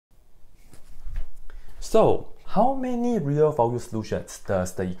So, how many real value solutions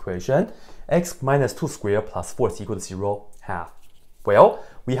does the equation x minus 2 squared plus 4 is equal to 0 have? Well,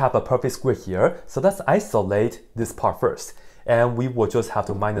 we have a perfect square here, so let's isolate this part first. And we will just have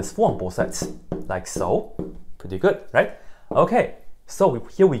to minus 4 on both sides, like so. Pretty good, right? Okay, so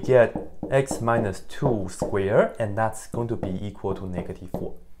here we get x minus 2 squared, and that's going to be equal to negative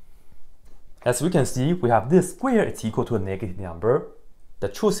 4. As we can see, we have this square, it's equal to a negative number. The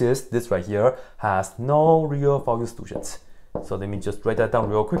truth is, this right here has no real value solutions. So let me just write that down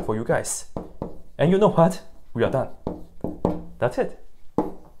real quick for you guys. And you know what? We are done. That's it.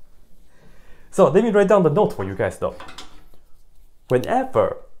 So let me write down the note for you guys though.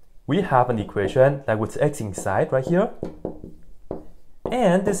 Whenever we have an equation like with x inside right here,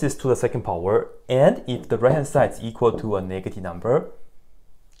 and this is to the second power, and if the right hand side is equal to a negative number,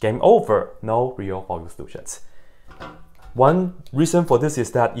 game over, no real value solutions. One reason for this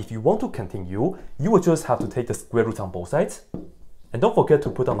is that if you want to continue, you will just have to take the square root on both sides. And don't forget to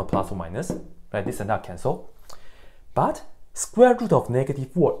put on a plus or minus, right? This and that cancel. But square root of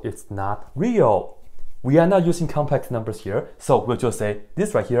negative 4 is not real. We are not using complex numbers here, so we'll just say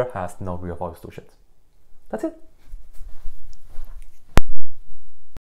this right here has no real value solutions. That's it.